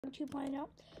2.0.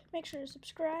 Make sure to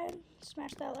subscribe,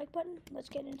 smash that like button. Let's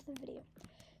get into the video.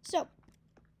 So,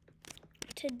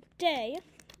 today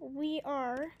we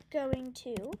are going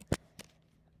to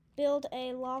build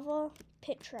a lava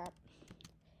pit trap.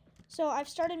 So I've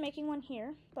started making one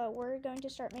here, but we're going to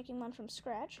start making one from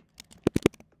scratch.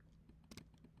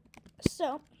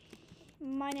 So,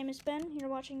 my name is Ben. You're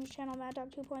watching the channel Mad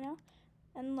Dog 2.0,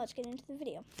 and let's get into the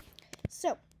video.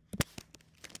 So,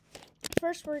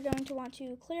 first we're going to want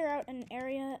to clear out an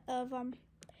area of,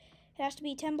 it has to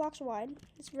be 10 blocks wide.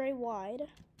 It's very wide.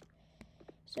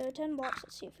 So 10 blocks,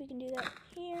 let's see if we can do that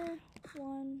here.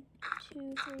 1,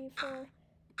 2, 3, 4,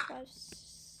 5,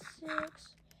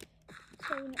 6,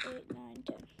 7, 8, 9,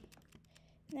 10.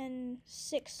 And then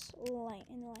 6 in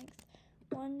length.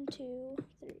 1, 2,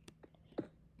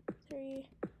 3,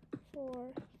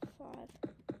 4, 5,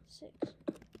 6.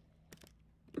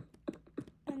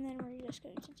 And then we're just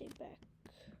going to dig back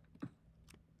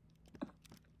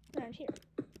around here.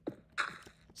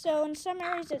 So in some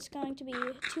areas it's going to be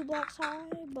 2 blocks high,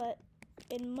 but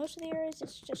in most of the areas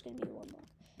it's just going to be 1 block.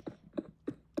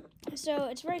 So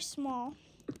it's very small,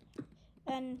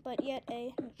 but yet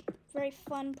a very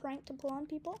fun prank to pull on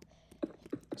people.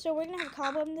 So we're going to have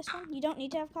cobweb in this one. You don't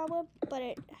need to have cobweb, but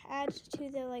it adds to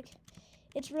the,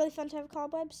 it's really fun to have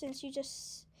cobweb since you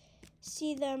just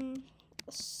see them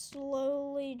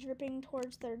slowly dripping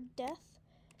towards their death,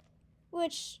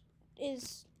 which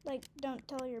is, don't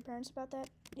tell your parents about that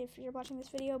if you're watching this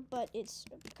video, but it's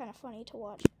kind of funny to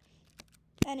watch.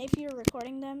 And if you're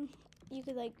recording them, you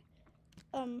could,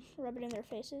 rub it in their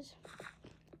faces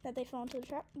that they fall into the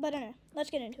trap. But anyway, let's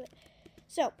get into it.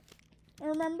 So,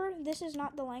 remember, this is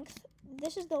not the length.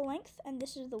 This is the length, and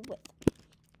this is the width.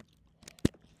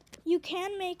 You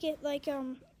can make it,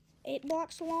 8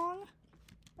 blocks long,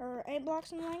 or 8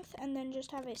 blocks in length, and then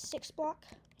just have a 6 block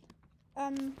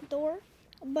door,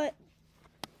 but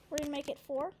we're going to make it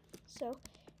 4. So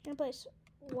you're going to place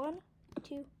 1,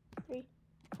 2, 3,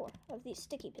 4 of these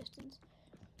sticky pistons.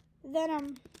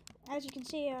 Then, as you can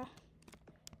see,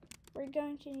 we're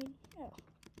going to need,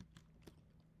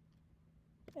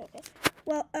 okay.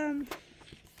 Well, no,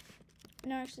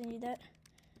 I actually need that.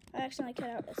 I accidentally cut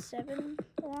out a 7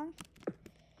 long.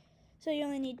 So you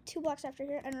only need 2 blocks after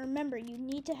here. And remember, you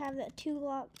need to have that 2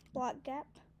 block gap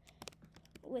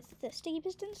with the sticky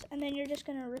pistons. And then you're just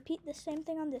going to repeat the same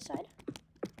thing on this side.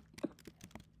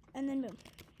 And then boom.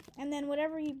 And then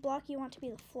whatever block you want to be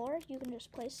the floor, you can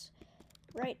just place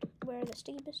right where the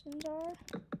sticky pistons are.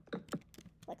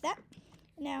 Like that.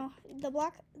 Now, the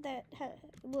block that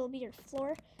will be your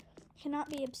floor cannot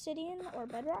be obsidian or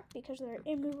bedrock because they're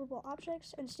immovable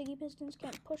objects. And sticky pistons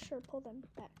can't push or pull them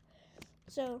back.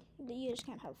 So you just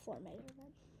can't have a floor made of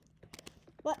that.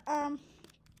 But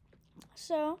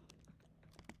so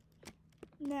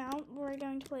now we're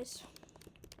going to place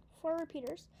 4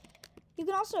 repeaters. You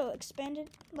can also expand it,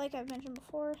 like I've mentioned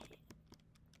before.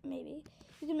 Maybe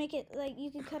you can make it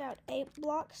you can cut out 8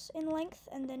 blocks in length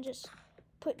and then just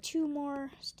put 2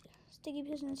 more sticky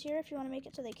pistons here if you want to make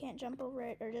it so they can't jump over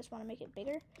it or just want to make it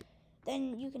bigger.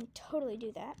 Then you can totally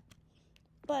do that.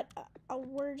 But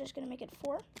we're just gonna make it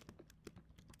 4.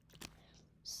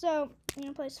 So you're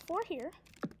going to place 4 here,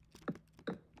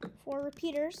 4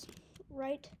 repeaters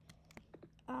right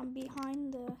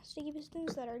behind the sticky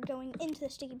pistons that are going into the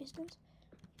sticky pistons,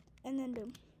 and then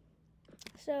boom.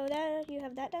 So that you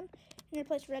have that done. You're going to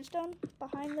place redstone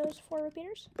behind those 4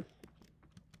 repeaters.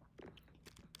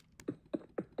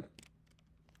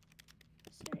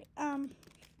 Sorry.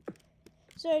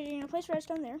 So you're going to place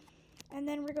redstone there, and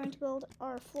then we're going to build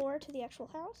our floor to the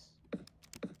actual house.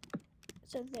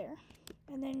 So there.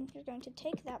 And then you're going to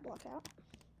take that block out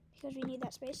because we need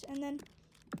that space. And then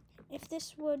if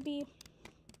this would be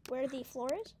where the floor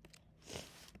is,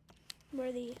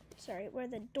 where the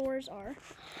doors are,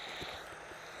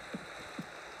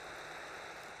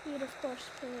 you would of course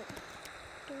put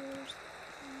doors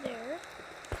there.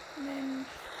 And then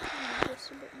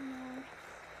just a bit more.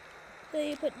 So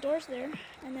you put doors there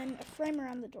and then a frame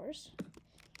around the doors.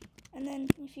 And then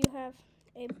if you have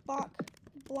a block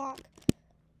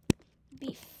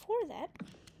before that,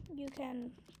 you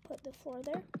can put the floor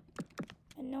there,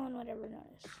 and no one would ever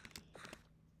notice.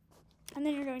 And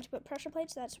then you're going to put pressure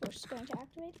plates. That's what's going to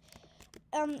activate.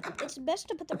 It's best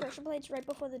to put the pressure plates right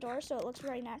before the door so it looks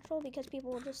very natural because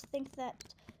people will just think that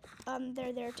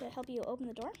they're there to help you open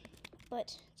the door,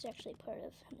 but it's actually part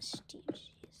of a mysterious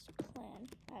plan.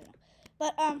 I don't know.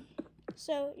 But,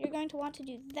 so you're going to want to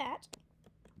do that,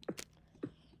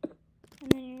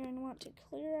 and then you're going to want to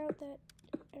clear out that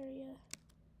area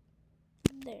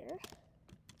there,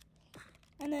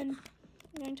 and then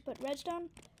you're going to put redstone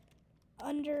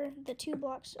under the 2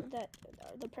 blocks that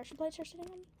the pressure plates are sitting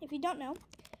on. If you don't know,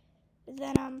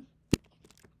 then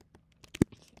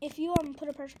if you put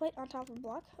a pressure plate on top of a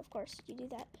block, of course you do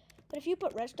that. But if you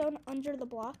put redstone under the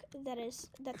block that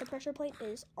the pressure plate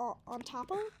is on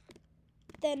top of,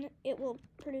 then it will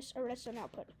produce a redstone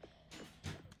output.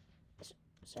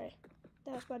 Sorry,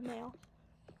 that was my nail.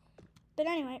 But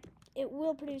anyway, it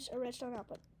will produce a redstone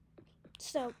output.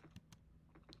 So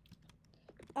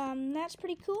that's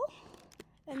pretty cool.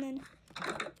 And then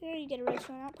here you get a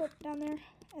redstone output down there.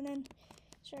 And then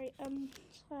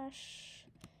slash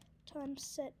time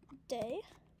set day.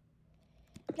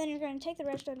 Then you're going to take the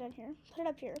redstone down here, put it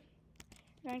up here.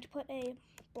 You're going to put a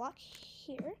block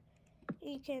here.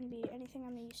 It can be anything.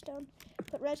 I'm going to use stone.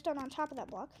 Put redstone on top of that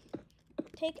block.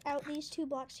 Take out these 2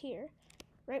 blocks here,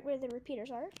 right where the repeaters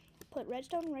are. Put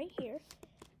redstone right here,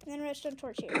 and then redstone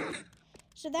torch here.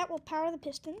 So that will power the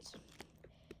pistons.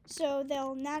 So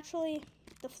they'll naturally,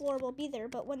 the floor will be there,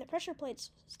 but when the pressure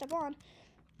plates step on,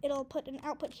 it'll put an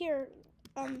output here,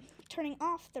 turning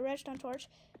off the redstone torch,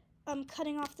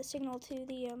 cutting off the signal to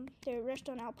the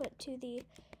redstone output to the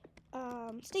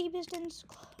sticky pistons,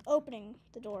 opening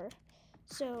the door.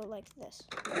 So like this.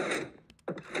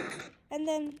 And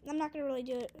then I'm not gonna really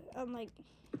do it. I'm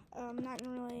not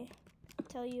gonna really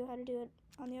tell you how to do it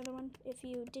on the other one. If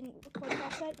you didn't record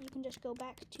past that, you can just go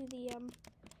back to the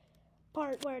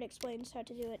part where it explains how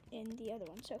to do it in the other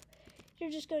one. So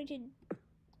you're just going to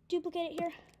duplicate it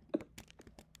here,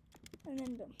 and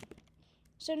then boom.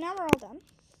 So now we're all done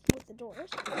with the doors.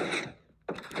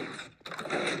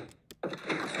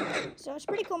 So it's a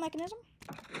pretty cool mechanism.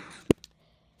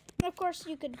 And of course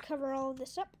you could cover all of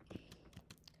this up.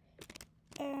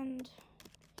 And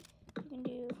you can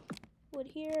do wood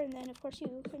here, and then of course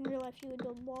in real life you would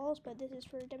build walls, but this is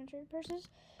for demonstrative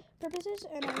purposes,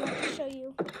 and I want to show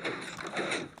you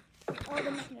all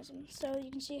the mechanisms so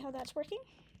you can see how that's working.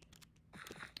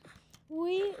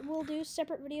 We will do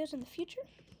separate videos in the future,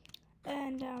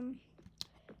 and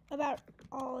about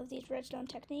all of these redstone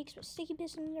techniques with sticky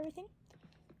pistons and everything,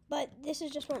 but this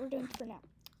is just what we're doing for now.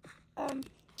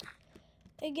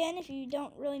 Again, if you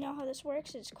don't really know how this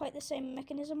works, it's quite the same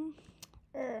mechanism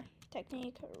or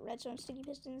technique, redstone sticky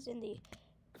pistons in the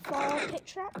fall pit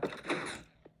trap.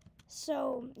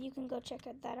 So you can go check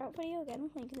that out video,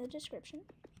 again, link in the description.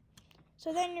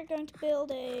 So then you're going to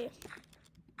build a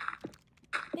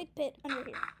big pit under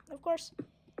here. Of course,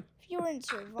 if you were in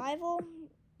survival,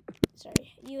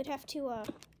 you would have to,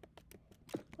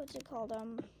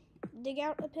 dig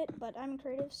out a pit, but I'm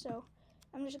creative, so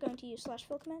I'm just going to use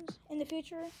 /fill commands. In the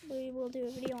future, we will do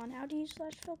a video on how to use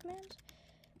 /fill commands,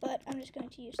 but I'm just going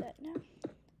to use that now.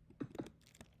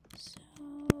 So,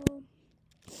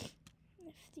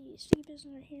 if the sticky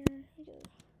pistons are here, we go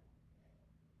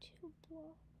 2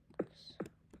 blocks.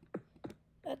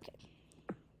 Okay.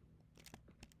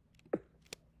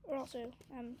 Or also,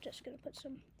 I'm just going to put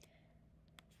some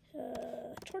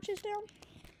torches down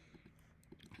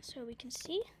so we can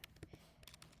see.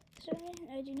 Sorry,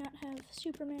 I do not have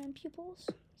Superman pupils,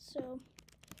 so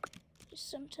it's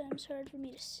sometimes hard for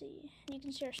me to see. And you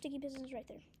can see our sticky pistons right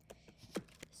there.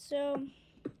 So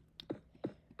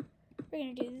we're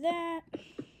going to do that.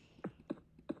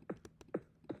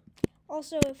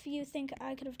 Also, if you think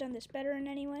I could have done this better in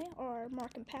any way or more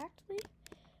compactly,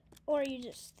 or you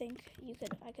just think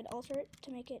I could alter it to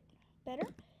make it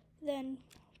better, then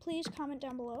please comment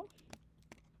down below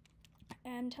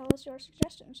and tell us your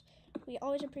suggestions. We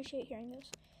always appreciate hearing those.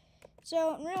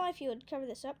 So in real life, you would cover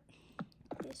this up,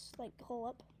 this hole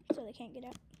up, so they can't get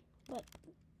out, but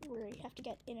we have to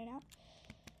get in and out.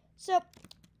 So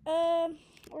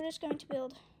we're just going to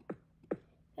build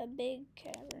a big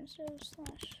cavern. So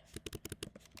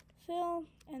 /fill,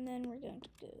 and then we're going to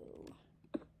go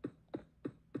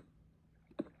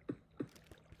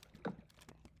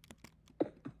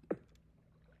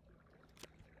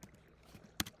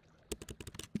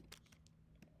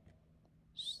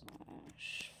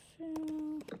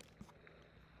 /fill,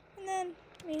 and then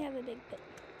we have a big pit.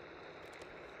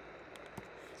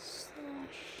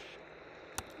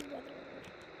 /weather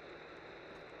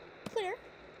clear,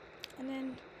 and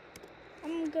then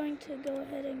I'm going to go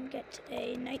ahead and get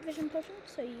a night vision potion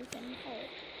so you can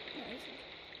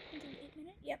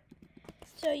Yep.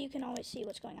 So you can always see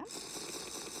what's going on.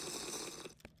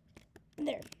 And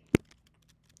there.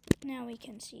 Now we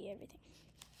can see everything.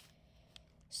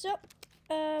 So,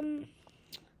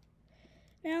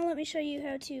 now let me show you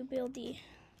how to build the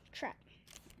trap.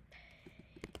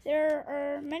 There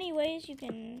are many ways you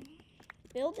can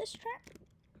build this trap,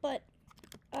 but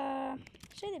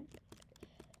say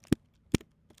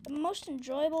the most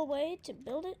enjoyable way to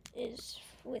build it is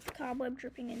with cobweb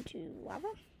dripping into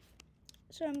lava.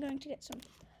 So I'm going to get some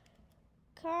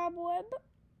cobweb.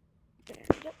 There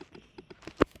we go.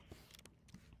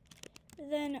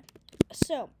 Then,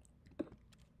 so,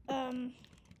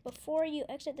 before you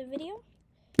exit the video,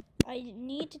 I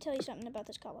need to tell you something about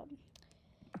this cobweb.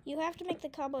 You have to make the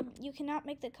cobweb, you cannot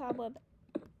make the cobweb,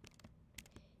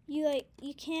 you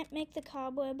can't make the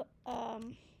cobweb,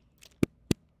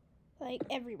 like,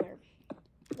 everywhere.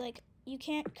 Like, you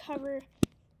can't cover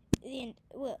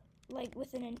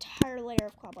with an entire layer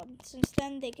of cobweb. Since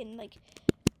then, they can, like,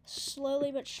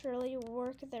 slowly but surely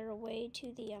work their way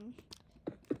to the,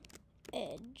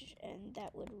 edge, and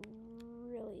that would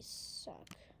really suck.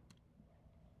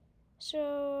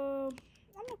 So,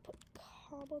 I'm gonna put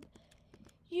cobweb.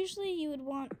 Usually, you would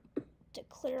want to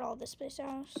clear all this space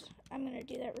out. I'm gonna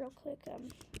do that real quick.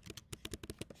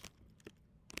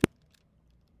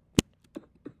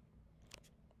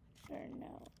 Or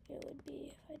no, it would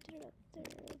be, if I did it up there,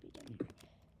 it would be done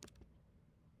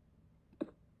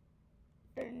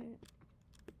here.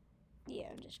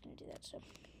 Yeah, I'm just gonna do that, so.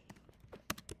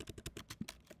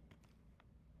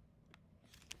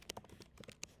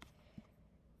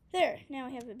 There, now I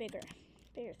have a bigger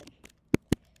thing.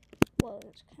 Whoa,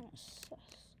 that's kind of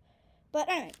sus. But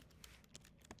anyway,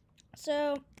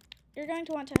 so you're going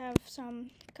to want to have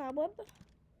some cobweb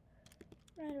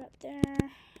right up there.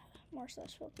 More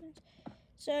slash filters.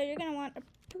 So you're going to want a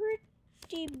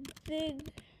pretty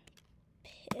big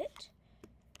pit.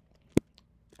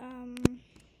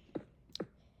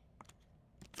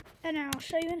 And I'll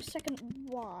show you in a second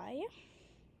why.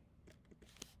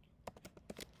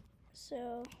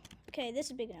 So, okay, this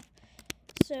is big enough.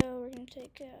 So we're going to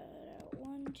take out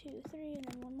 1, 2, 3, and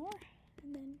then one more,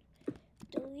 and then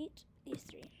delete these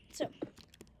 3. So,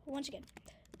 once again,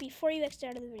 before you exit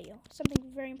out of the video, something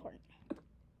very important.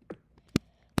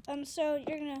 So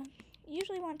you're going to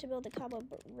usually want to build a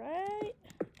cobweb right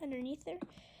underneath there,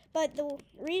 but the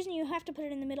reason you have to put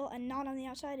it in the middle and not on the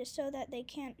outside is so that they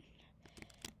can't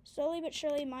slowly but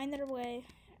surely mine their way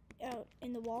out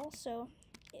in the wall. So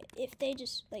if they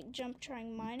just like jump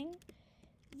trying mining,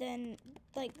 then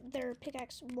like their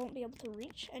pickaxe won't be able to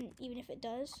reach, and even if it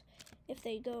does, if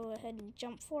they go ahead and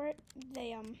jump for it,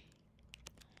 they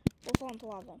will fall into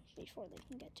lava before they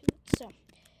can get to it. So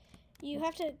you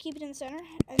have to keep it in the center,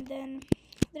 and then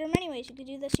there are many ways you could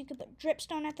do this. You could put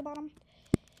dripstone at the bottom.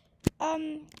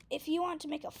 If you want to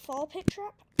make a fall pit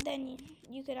trap, then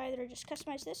you could either just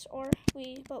customize this,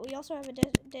 but we also have a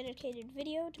dedicated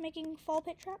video to making fall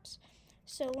pit traps.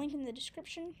 So link in the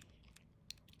description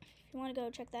if you want to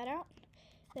go check that out.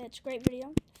 That's a great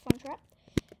video, fun trap.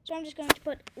 So I'm just going to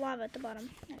put lava at the bottom.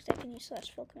 Next I can use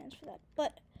 /fill commands for that.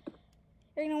 But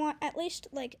you're going to want at least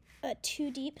like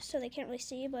 2 deep so they can't really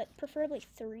see, but preferably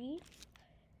 3.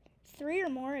 3 or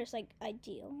more is like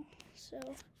ideal. So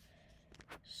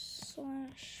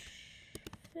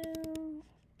 /fill.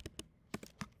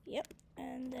 Yep.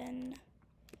 And then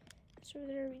so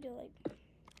there we go, like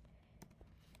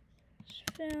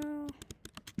fill,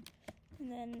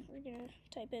 and then we're gonna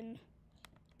type in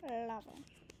lava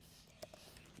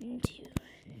to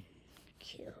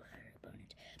kill our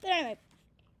opponent. But anyway,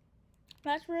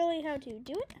 that's really how to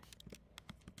do it.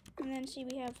 And then see,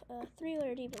 we have a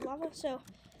 3-layer deep of lava. So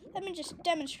let me just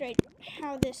demonstrate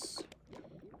how this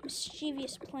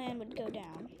mischievous plan would go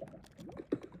down.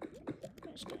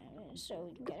 So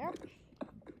we can get out.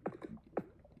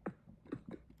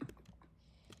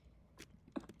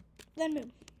 Then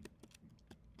move.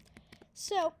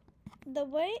 So the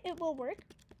way it will work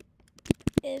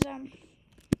is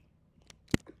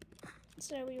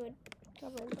so we would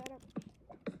cover that up,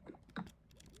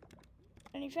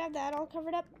 and if you have that all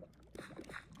covered up,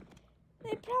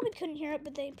 they probably couldn't hear it,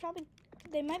 but they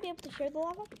might be able to hear the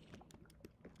lava.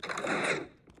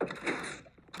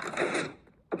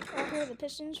 Or hear the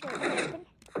pistons right when they open.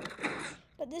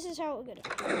 But this is how it would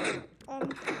go. I'm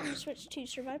gonna switch to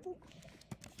survival.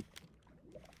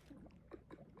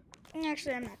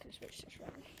 Actually, I'm not going to switch to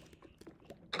survival.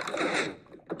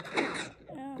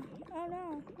 Oh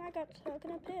no, I got stuck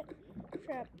in a pit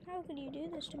trap. How could you do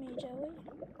this to me, Joey?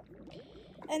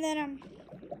 And then,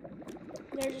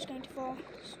 they're just going to fall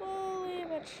slowly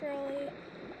but surely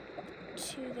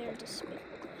to their despicable death.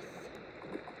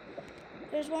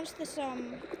 There's once this, what do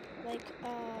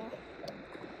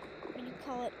you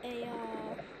call it, a,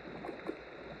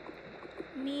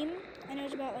 meme, and it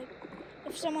was about, like,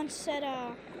 if someone said,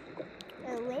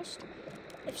 or a roast,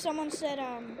 if someone said,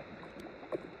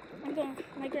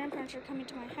 my grandparents are coming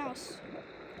to my house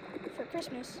for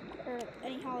Christmas, or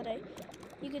any holiday,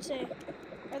 you could say,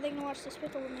 are they going to watch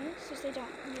Despicable Me? Since they don't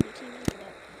need a TV for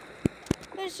that.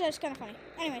 But it's just kind of funny.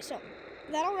 Anyway, so,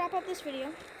 that'll wrap up this video.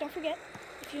 Don't forget,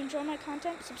 if you enjoy my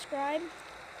content, subscribe,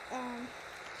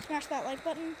 smash that like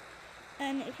button,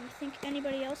 and if you think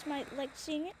anybody else might like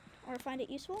seeing it or find it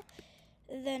useful,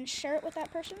 then share it with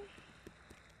that person.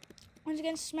 Once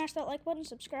again, smash that like button,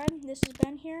 subscribe. This is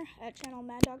Ben here at channel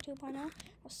Mad Dog 2.0. I'll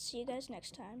see you guys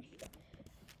next time.